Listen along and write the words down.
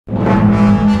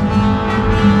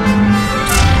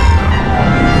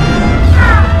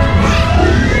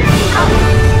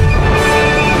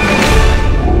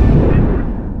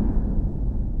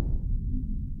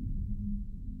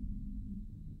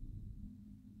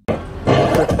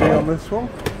50 on this one.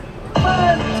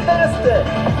 Fantastic!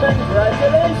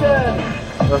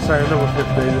 Congratulations! Let's say another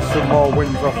 50. There's some more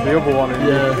wins off the other one in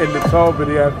the tour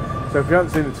video. So if you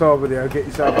haven't seen the tour video, get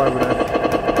yourself over there.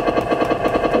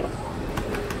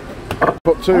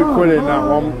 Put £2 in that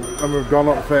one, and we've gone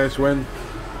up first win.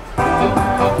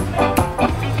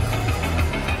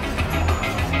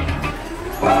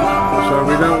 So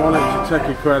we don't want it to take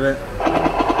a credit.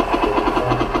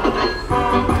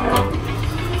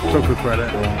 Took a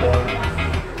credit.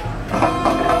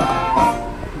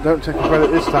 Don't take a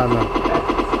credit this time though.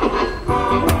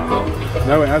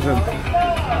 No, it hasn't.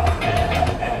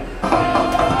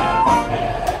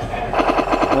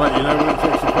 I'll let you know when it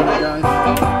takes a credit, guys.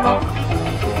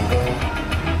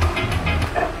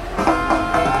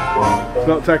 It's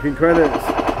not taking credits.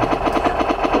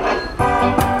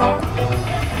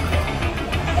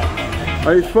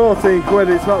 Oh, it's 14 quid,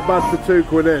 it's not bad for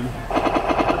 £2 in.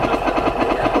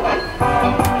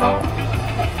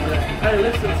 Hey,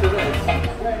 listen to this.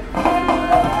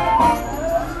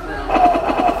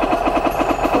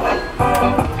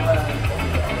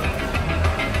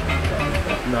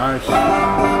 Nice.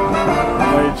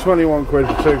 Made 21 quid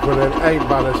for £2 in, ain't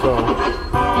bad at all.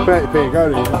 30p a go,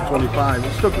 it's not 25.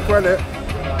 It's stuck a credit,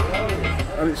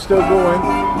 and it's still going.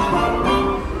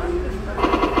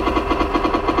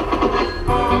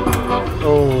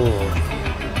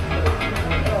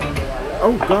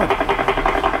 Oh God.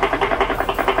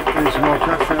 Need some more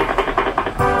cash now.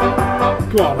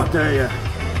 Go on, I dare you.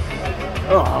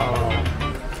 Oh.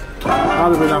 I'd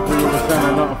have been happy with a 10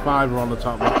 and not a 5 on the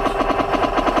top box.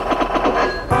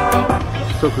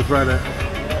 Took a credit.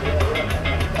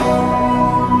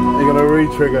 You're going to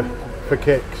re-trigger for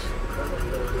kicks.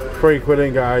 £3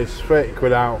 in, guys. 30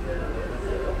 quid out.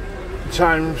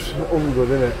 Times 100,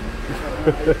 innit?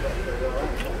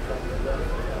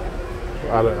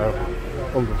 I don't know.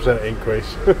 100%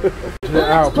 increase.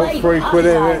 Out, put £3 in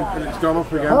it, and it's gone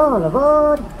up again. All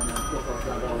aboard!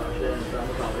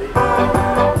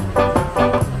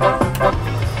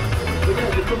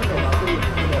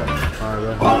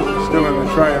 Still in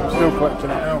the tray, I'm still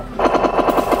collecting it out.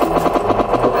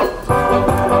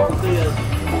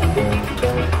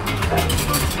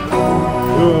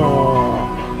 Oh.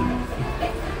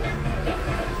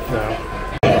 No.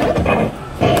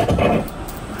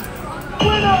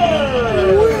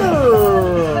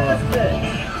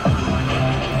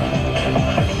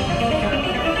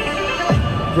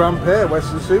 Grand Pier,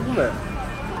 Western Supermarket.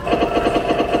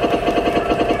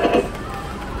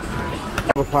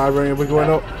 The pie ring, are we going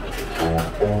up?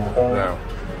 No.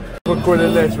 £1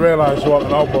 in this, realise what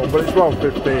an odd one, but it's well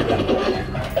 15 in.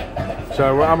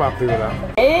 So I'm happy with that.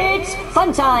 It's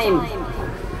fun time!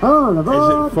 All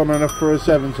aboard! Is it fun enough for a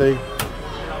 70?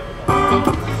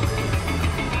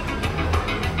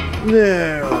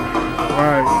 No.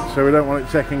 Right, so we don't want it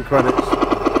taking credits.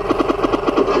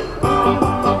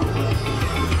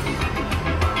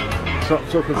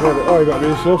 Took a credit. Oh, you got to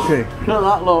be a slushy. Look at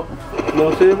that, look.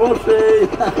 Mushy, mushy.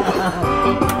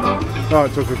 Oh,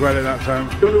 it took a credit that time.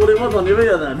 Do you wonder what it was on your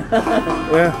ear then?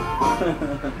 Yeah.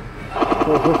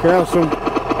 Well, look out,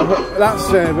 that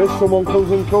service, someone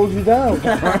comes and calls you down.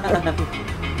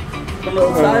 Some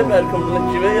little side bed comes and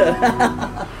licks your ear.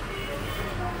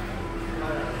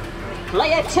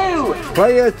 Player 2!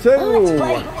 Player 2! Let's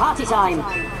play party time!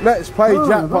 Let's play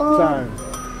jackpot time.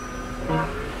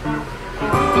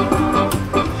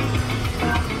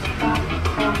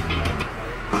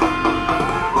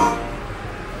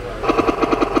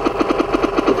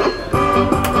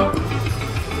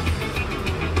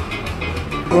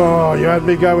 Oh, you had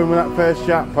me going with that first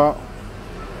jackpot.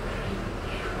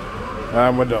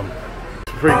 And we're done.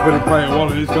 £3 player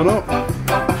wallet has gone up.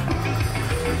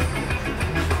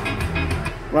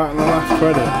 Right on the last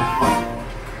credit.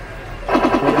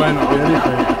 It may not be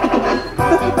anything.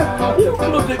 You've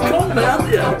bloody con me,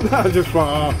 haven't you? I just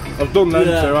thought, oh, I've done them,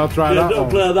 so I'll try that don't one.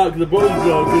 play that because the button's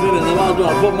broken, isn't it? Then I'll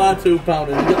put my £2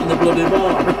 in and get on the bloody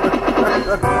ball.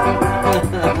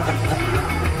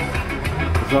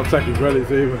 It's not taking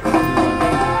credits either.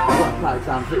 Right,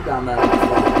 Sam, sit down there.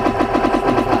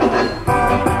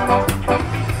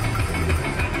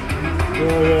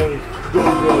 Oh yeah, it's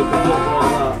gun broken, something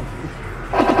like that.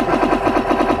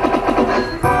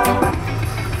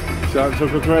 Shark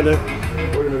took a credit.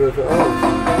 We're going to go for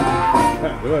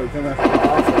Can't do it, can I?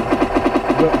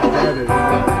 Got the credit.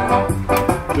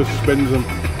 Just spins them.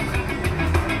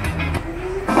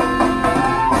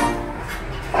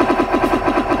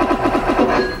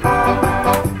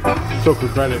 Took a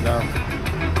credit now.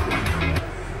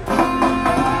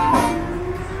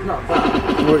 Not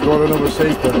bad. We've got another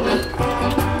sequence.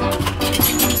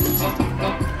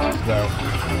 No.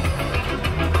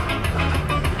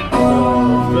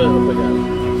 up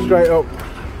again. Straight up.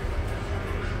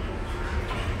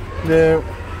 No.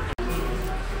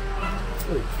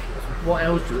 What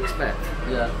else do you expect?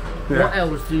 Yeah. What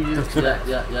else do you expect?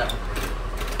 Yeah.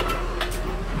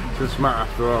 It's a smack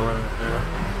after all, isn't it? Yeah.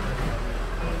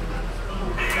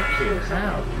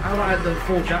 How do I have the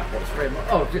full jackpots for him?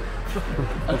 Oh,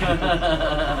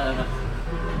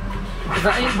 if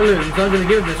that ain't balloons, I'm going to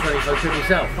give him this one if I could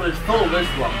myself. But it's full, this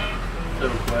one.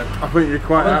 £2. I think you're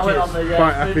quite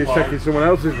happy taking someone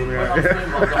else's money out.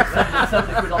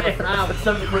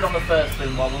 £70 on the first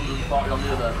spin one, 140 on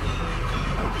the other.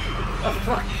 Oh,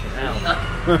 fucking hell.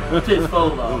 It is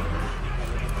full though.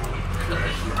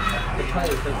 The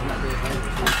players don't make their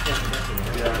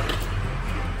favourites. Yeah.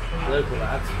 Local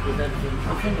lads, with everything.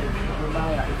 The thing is, with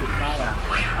my act, it's my act. I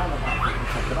don't know if you can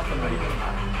take it off and read it.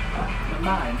 But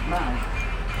mine,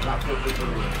 that's what we do.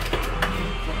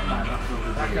 Mine, that's what we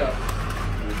do. Back up.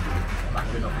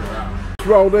 Backing up with that.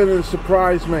 Rolled in and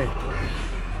surprised me.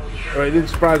 Well, it didn't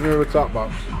surprise me with the top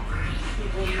box.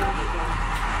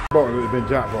 Bottom would have been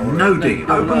jackpot. No D.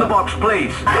 Open the box,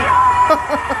 please.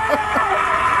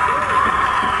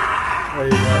 There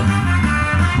you go.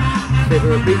 See if it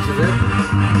repeats, is it?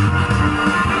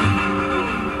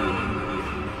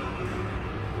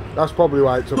 That's probably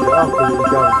why it took it off, because it was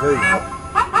guaranteed.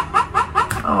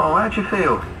 Oh, how'd you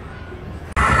feel?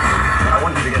 I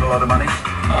want you to get a lot of money.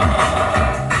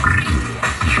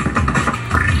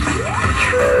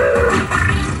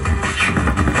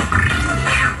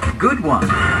 Good one.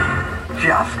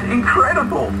 Just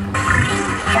incredible.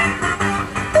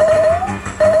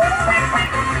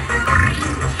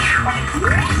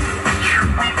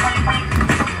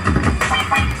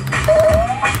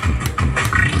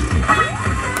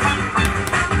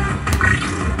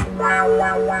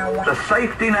 The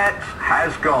safety net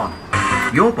has gone.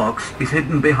 Your box is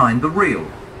hidden behind the reel.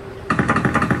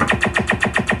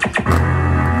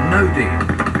 No deal.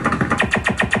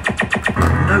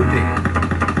 No deal.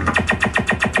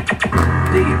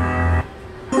 Deal.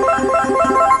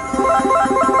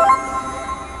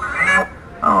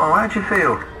 Oh, how'd you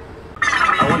feel? I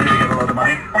want you to get a lot of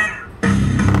money.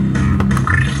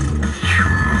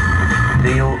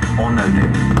 Deal or no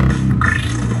deal?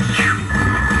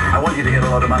 I want you to get a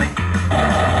lot of money.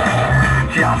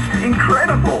 Just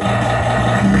incredible.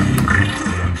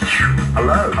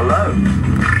 Hello, hello.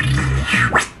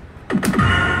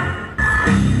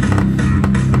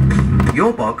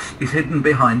 Your box is hidden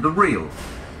behind the reel.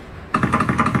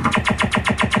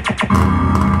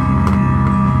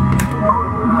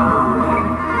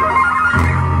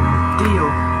 Deal.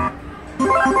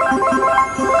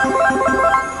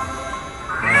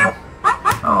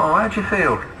 Oh, how'd you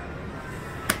feel?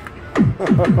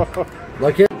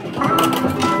 Like it?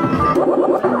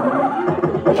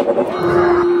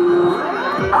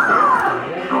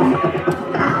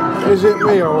 Is it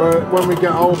me, or when we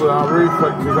get older our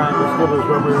reflexes aren't as good as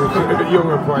when we were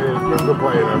younger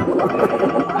playing them?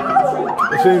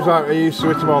 It seems like we used to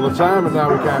hit them all the time and now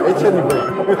we can't hit anything.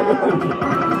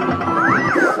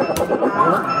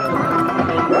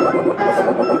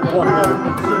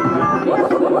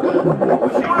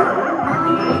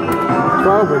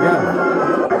 12 again.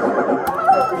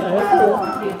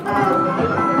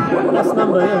 That's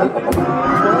number, yeah.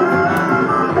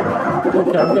 12?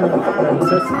 Okay, I'm going to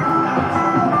assist.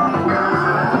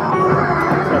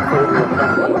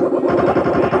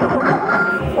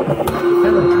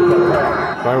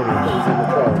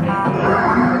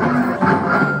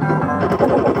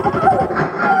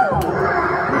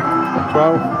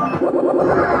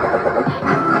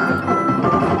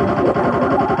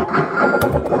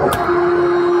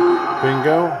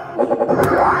 Bingo.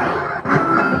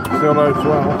 Still no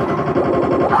 12.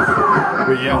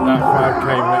 But yet that 5k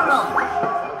mix.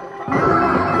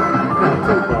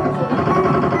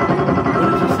 What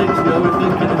did you say to the other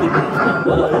thing?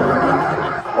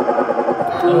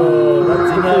 Oh,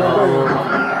 that's enough.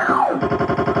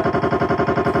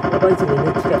 I basically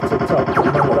need to get to the top.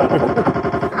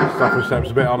 Stafford steps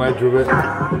a bit on edge with it.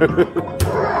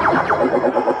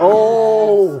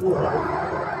 Oh!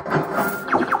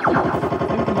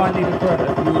 I might need a credit.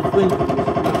 You would think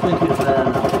it's there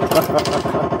now.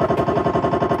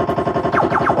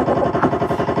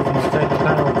 Take the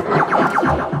pound.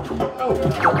 Oh,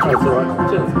 that's alright.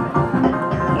 Cheers.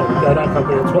 There we go, that can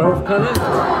be a 12, can it?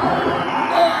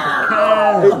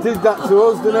 It did that to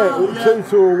us, didn't it? 2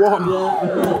 to a 1.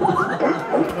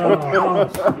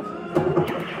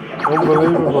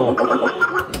 Unbelievable.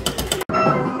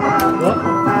 What?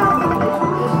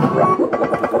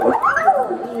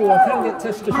 Oh, I can't get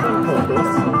Tess to shrink off this.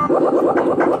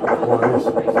 What is?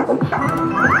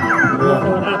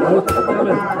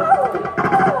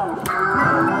 Yeah.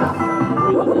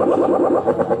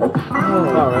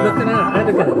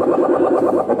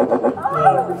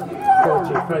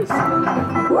 place.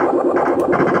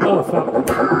 Oh, fuck.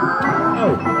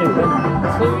 Oh, here we go.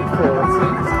 2, 4,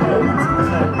 6, 8,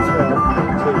 10, 12,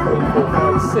 2, 3, 4,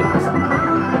 5, 6.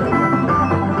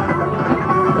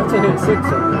 That's a hit 6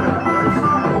 on there.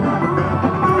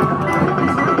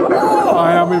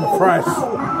 I am impressed.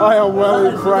 I am well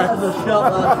impressed. That is a shot,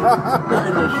 that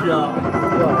is a shot.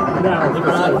 Right, now, Look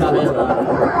at that caveat.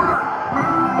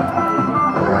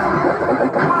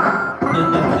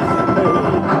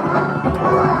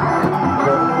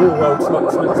 Real well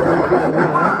slots next to me.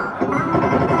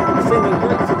 Singing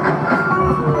great.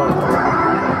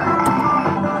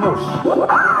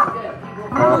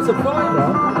 Oh, that's a fiver.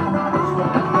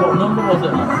 What number was it?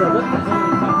 7.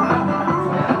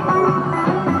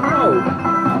 Oh.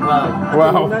 Wow.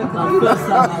 Wow. That's the first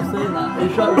time I've seen that. He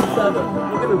shot with a 7.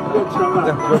 We're going to watch that back.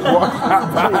 Just watch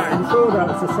that back. I'm sure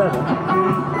that's a 7.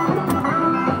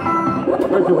 I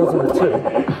hope it wasn't a 2.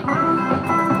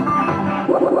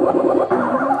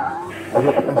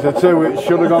 It's a 2, it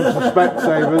should have gone to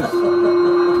Specsavers.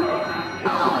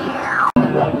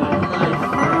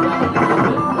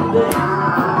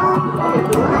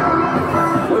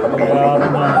 Yeah, I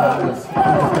don't know that was. I'm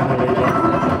just going to leave it.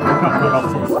 A couple of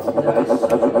losses.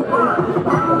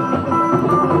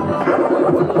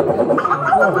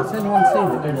 Oh, has anyone seen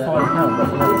it doing £5?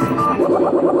 That's another 6.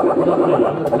 Not me,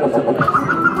 I'm going to play something else.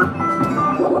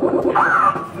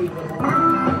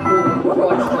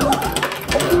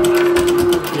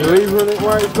 You're leaving it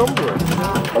where it's gone for it.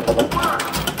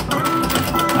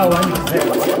 Oh, and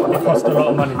it cost a lot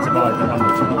of money to buy the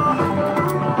number 2.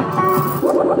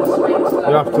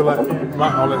 You have to let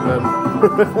Matt on it then.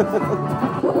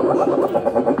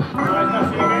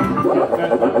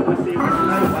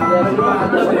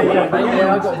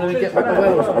 Yeah, I got to get back to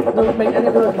Wales. No, mate,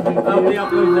 anybody can do I'll be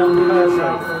uploading that on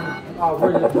Thursday. Oh,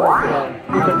 really looking forward to that.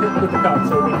 With the cuts,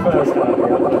 it'll be Thursday. I'll be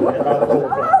uploading it about 4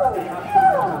 o'clock.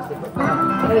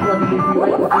 Anybody can do if you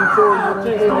wait a few tours and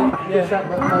everything. Yeah.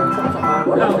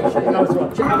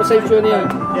 Have a safe journey home.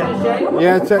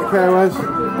 Yeah, take care, Wes.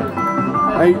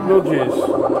 8 nudges.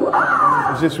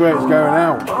 Is this where it's going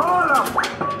out?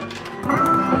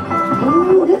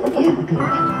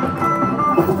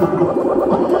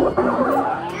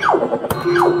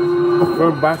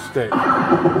 Bombastic.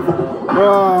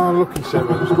 Oh, lucky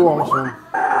 7s. Go on, son.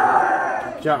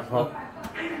 Jackpot.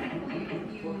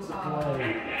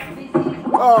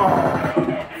 Oh!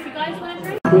 You guys want to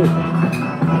drink?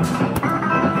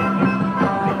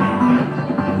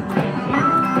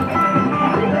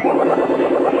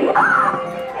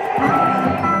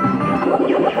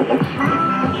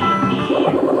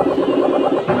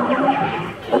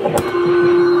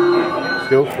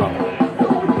 Still strong.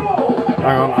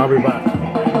 Hang on, I'll be back.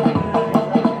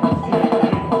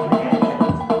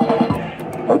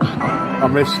 I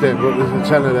missed it, but there's a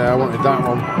tenner there. I wanted that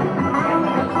one.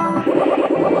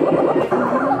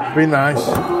 Be nice.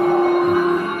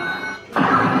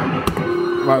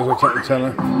 Might as well take the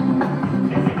tenner.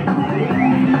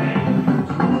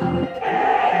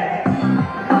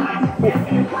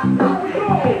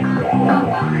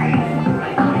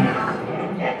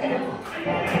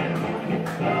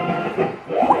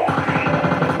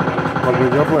 Lovely,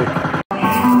 lovely.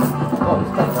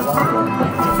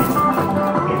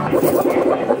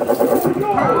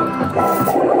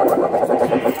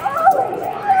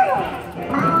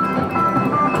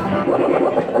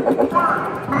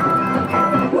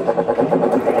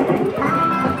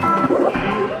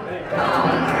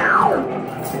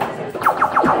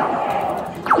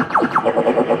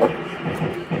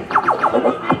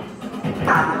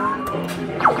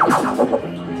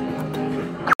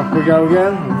 We go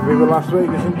again. We were last week,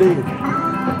 yes indeed.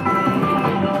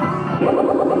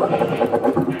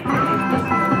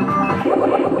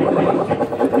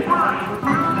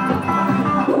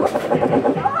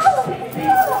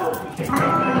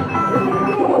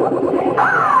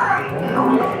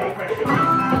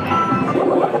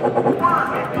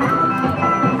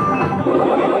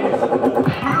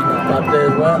 That day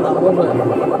as well, that was it.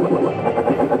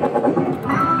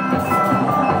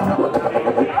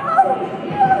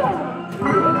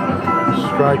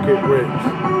 Strike it rich.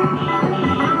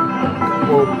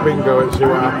 Or bingo it, see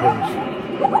what happens.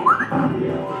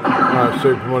 No,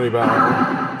 super money back.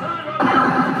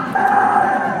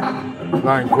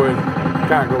 9 quid.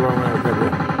 Can't go wrong there, can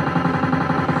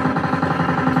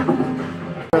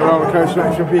you? Roller coaster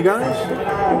action for you guys.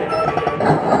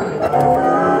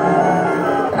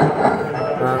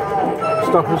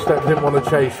 Stop and Step didn't want to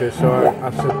chase us, so I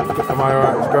said, am I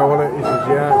alright to go on it? He says,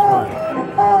 yeah, it's fine.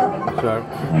 So,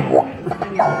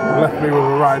 left me with a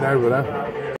ride over there.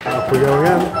 Off we go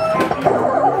again.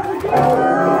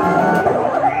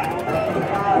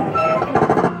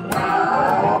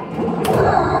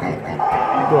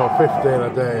 Go on, 15, I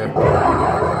dare you.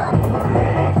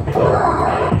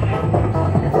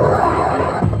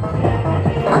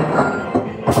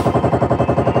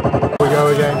 Here we go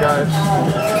again, guys.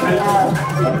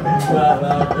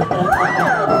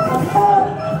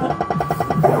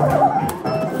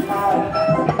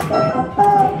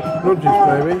 Nudges,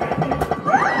 baby.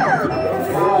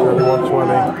 It's only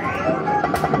 120.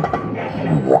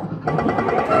 One.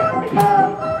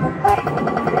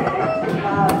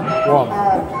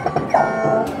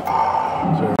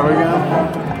 Two. There we go.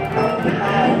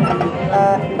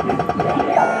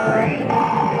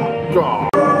 God.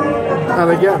 And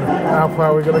again, how far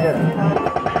are we going to get?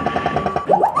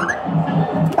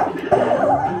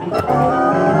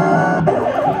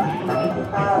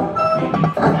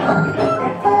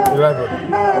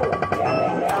 11.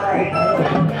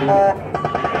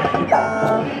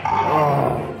 Oh.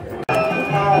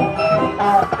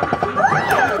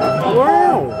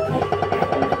 Wow.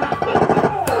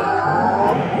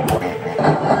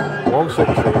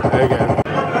 160 again.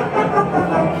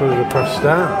 So there's a press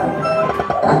start.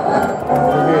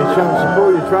 Give you a chance to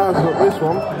pull your trousers up this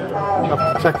one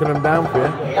after taking them down for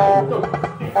you.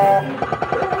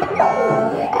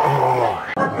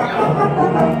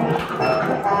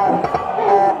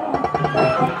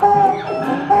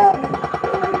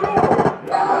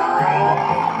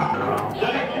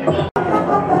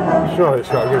 Sure, it's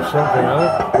got to give something, hasn't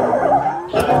it?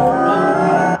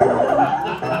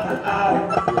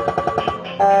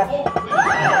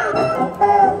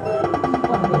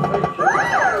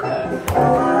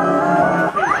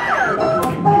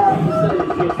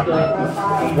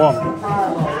 One.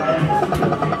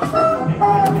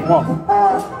 1.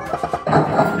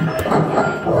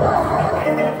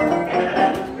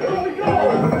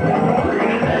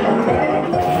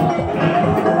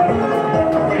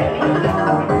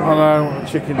 I know,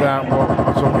 chickened out, but I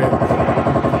took it.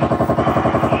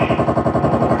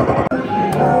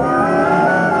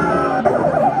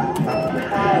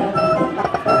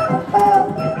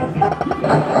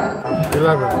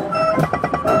 $11.